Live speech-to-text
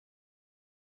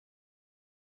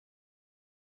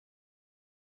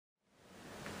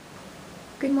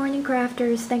Good morning,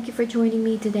 crafters. Thank you for joining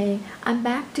me today. I'm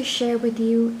back to share with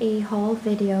you a haul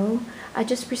video. I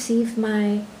just received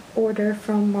my order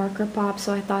from Markerpop,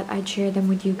 so I thought I'd share them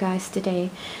with you guys today.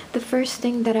 The first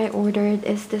thing that I ordered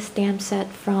is this stamp set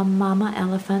from Mama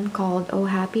Elephant called Oh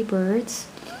Happy Birds.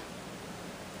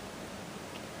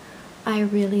 I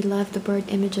really love the bird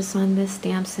images on this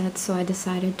stamp set, so I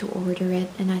decided to order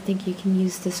it, and I think you can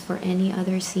use this for any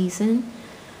other season,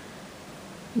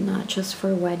 not just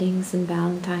for weddings and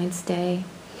Valentine's Day.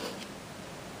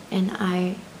 And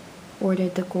I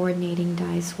ordered the coordinating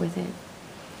dies with it.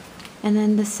 And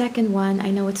then the second one, I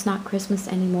know it's not Christmas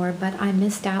anymore, but I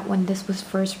missed out when this was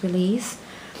first released,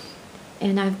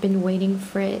 and I've been waiting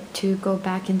for it to go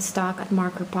back in stock at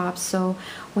Markerpop. So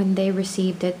when they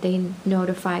received it, they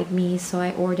notified me, so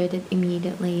I ordered it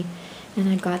immediately, and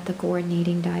I got the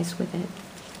coordinating dies with it.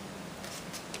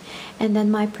 And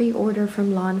then my pre-order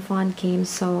from Fawn came,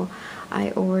 so I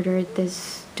ordered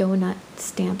this donut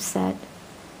stamp set,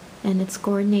 and it's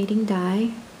coordinating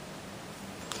die.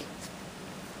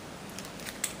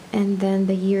 And then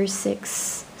the year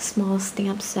 6 small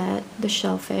stamp set, the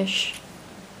shellfish,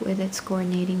 with its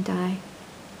coordinating die.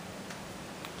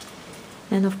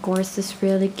 And of course this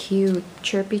really cute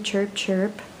chirpy chirp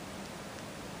chirp.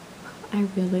 I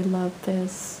really love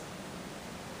this.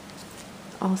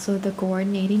 Also the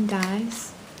coordinating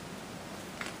dies.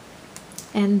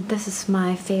 And this is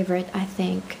my favorite, I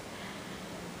think.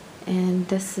 And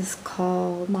this is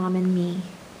called Mom and Me.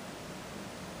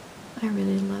 I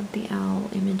really love the owl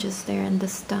images there and the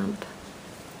stump.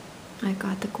 I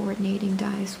got the coordinating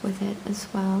dies with it as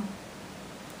well.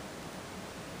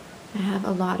 I have a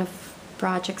lot of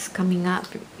projects coming up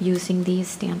using these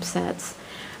stamp sets.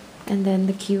 And then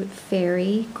the cute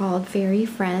fairy called Fairy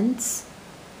Friends.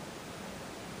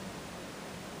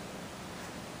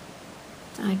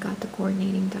 I got the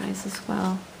coordinating dies as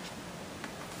well.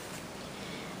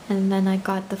 And then I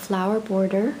got the flower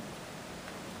border,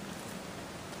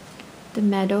 the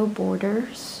meadow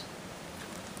borders,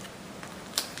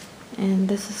 and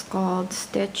this is called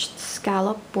Stitched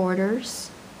Scallop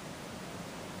Borders.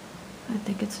 I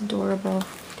think it's adorable.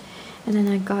 And then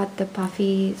I got the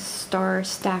Puffy Star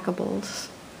Stackables.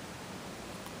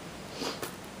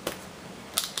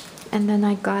 And then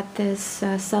I got this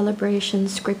Celebration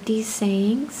Scripty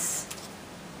Sayings.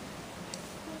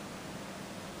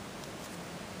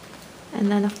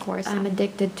 And then of course I'm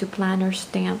addicted to planner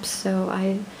stamps, so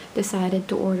I decided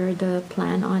to order the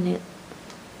Plan On It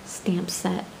stamp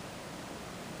set.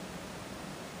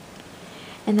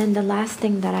 And then the last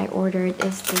thing that I ordered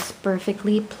is this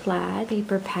Perfectly Plaid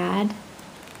paper pad.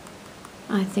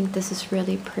 I think this is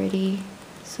really pretty.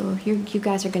 So here you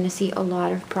guys are going to see a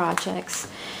lot of projects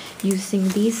using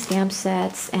these stamp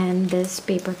sets and this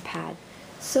paper pad.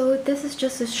 So this is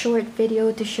just a short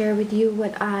video to share with you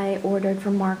what I ordered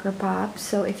from Markerpop.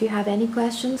 So if you have any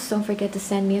questions, don't forget to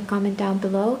send me a comment down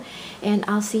below, and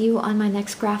I'll see you on my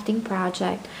next crafting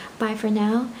project. Bye for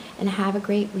now, and have a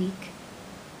great week.